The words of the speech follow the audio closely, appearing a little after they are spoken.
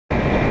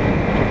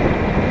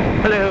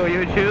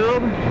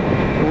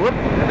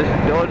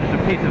dodged a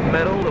piece of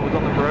metal that was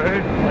on the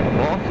road, like a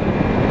boss.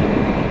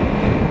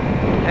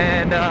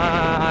 And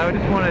I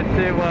just wanted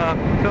to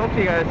talk to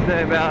you guys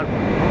today about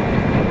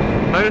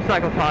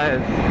motorcycle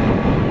tires.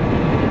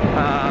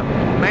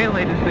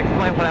 Mainly just to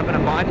explain what happened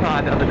to my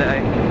tire the other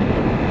day,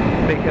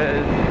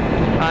 because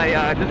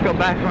I just got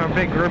back from a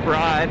big group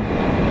ride,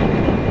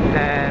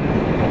 and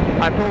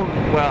I pulled,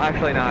 well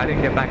actually no, I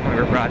didn't get back from a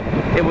group ride.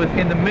 It was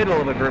in the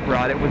middle of a group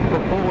ride. It was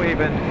before we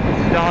even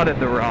started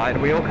the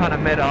ride. We all kind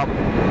of met up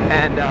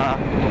and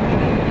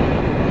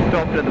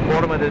stopped at the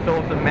bottom of this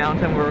awesome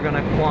mountain we were going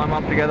to climb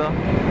up together.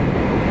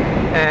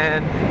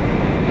 And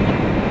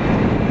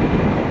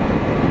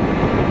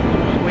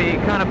we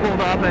kind of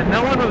pulled up, and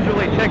no one was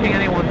really checking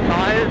anyone's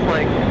tires.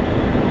 Like,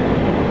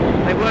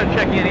 they weren't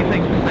checking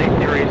anything for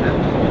safety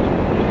reasons,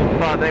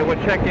 but they were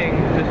checking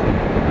just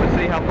to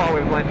see how far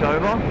we've leant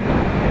over.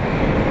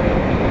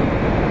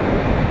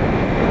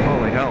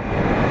 Holy hell.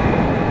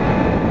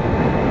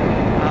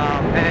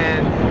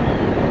 And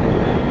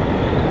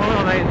one of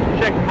them, they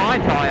checked my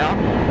tire,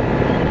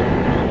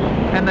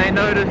 and they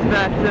noticed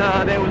that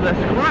there was a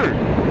screw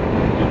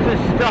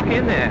just stuck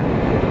in there,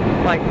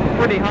 like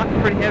pretty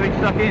heavy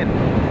stuck in.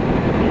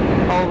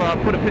 I'll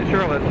put a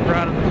picture of it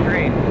right on the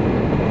screen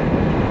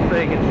so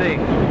you can see.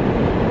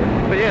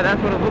 But yeah,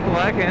 that's what it looked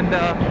like, and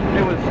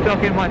it was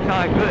stuck in my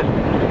tire good.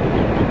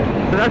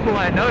 So that's what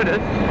I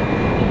noticed,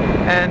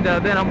 and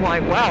then I'm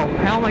like, wow,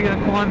 how am I going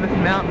to climb this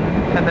mountain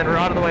and then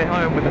ride all the way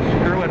home with a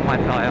screw in my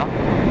tire?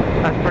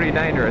 That's pretty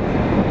dangerous.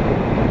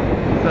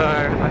 So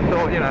I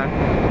thought, you know,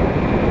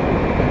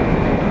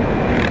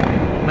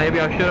 maybe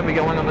I shouldn't be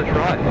going on this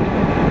ride.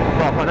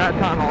 But by that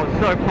time I was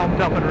so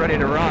pumped up and ready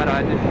to ride,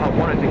 I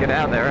wanted to get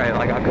out there, eh?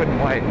 Like, I couldn't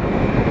wait.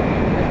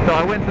 So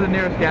I went to the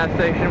nearest gas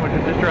station, which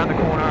was just around the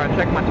corner. I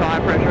checked my tire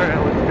pressure, and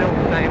it was still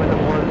the same as it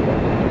was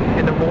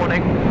in the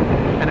morning,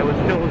 and it was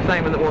still the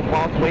same as it was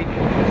last week.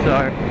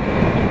 So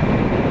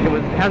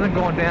it hasn't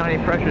gone down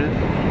any pressures.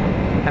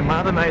 And my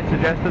other mate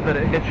suggested that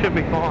it should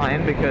be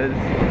fine, because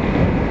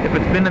if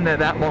it's been in there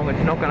that long,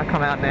 it's not going to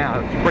come out now.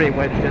 It's pretty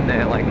wedged in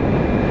there, like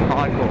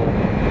hardcore.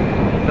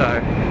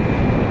 So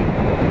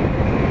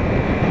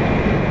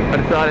I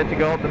decided to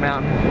go up the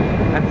mountain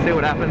and see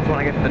what happens when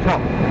I get to the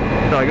top.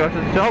 So I got to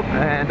the top,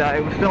 and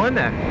it was still in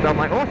there. So I'm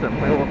like, awesome,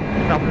 well,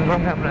 nothing's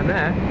wrong happening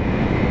there.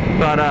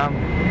 But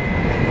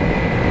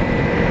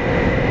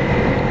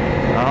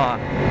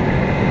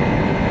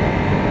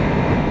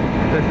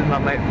this is my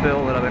mate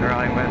Phil that I've been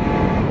riding with.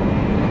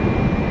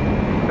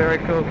 Very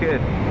cool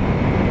kid.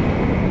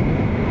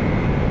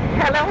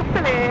 Hello,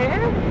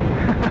 Phil.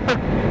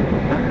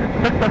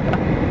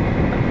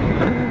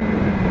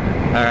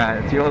 Alright,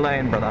 it's your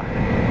lane, brother.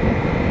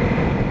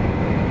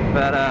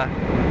 But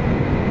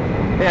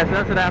yeah, so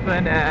that's what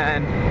happened,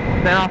 and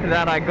then after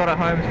that I got it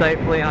home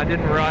safely, and I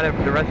didn't ride it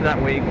for the rest of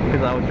that week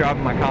because I was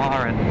driving my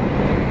car, and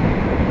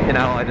you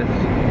know,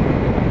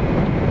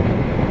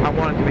 I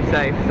wanted to be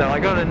safe. So I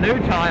got a new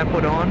tire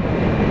put on,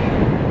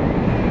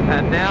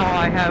 and now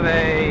I have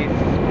a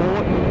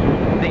Sport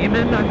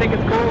Demon, I think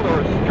it's called,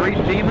 or a Street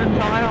Demon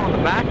tire on the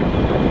back.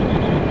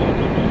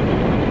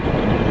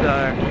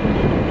 So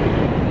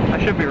I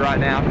should be right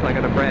now, because I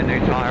got a brand new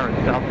tire and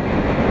stuff.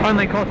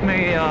 Only cost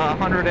me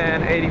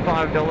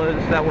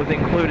 $185. That was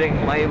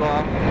including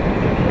labor,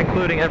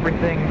 including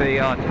everything. The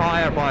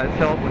tire by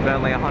itself was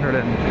only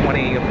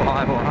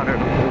 $125 or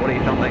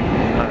 $140 something.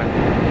 So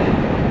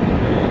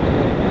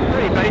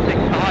pretty basic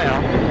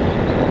tire.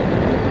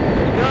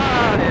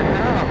 God in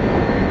hell.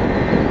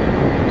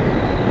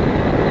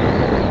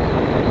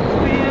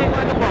 Speeding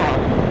like a boss.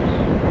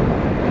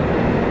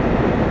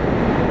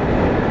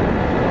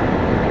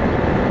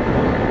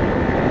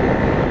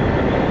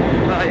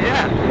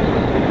 Yeah,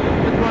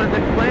 just wanted to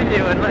explain to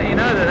you and let you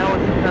know that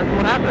that's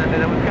what happened,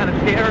 and it was kind of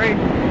scary,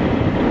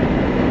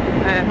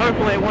 and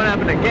hopefully it won't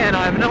happen again.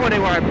 I have no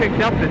idea where I picked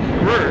up this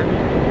screw,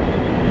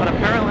 but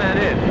apparently I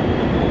did.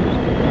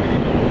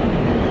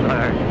 So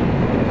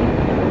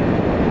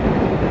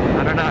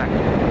I don't know.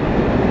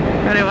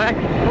 Anyway,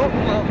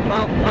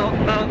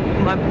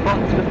 my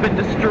butt's just been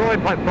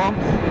destroyed by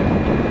bumps.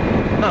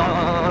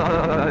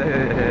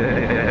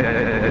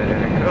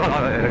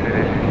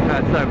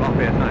 That's so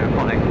bumpy, it's not even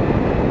funny.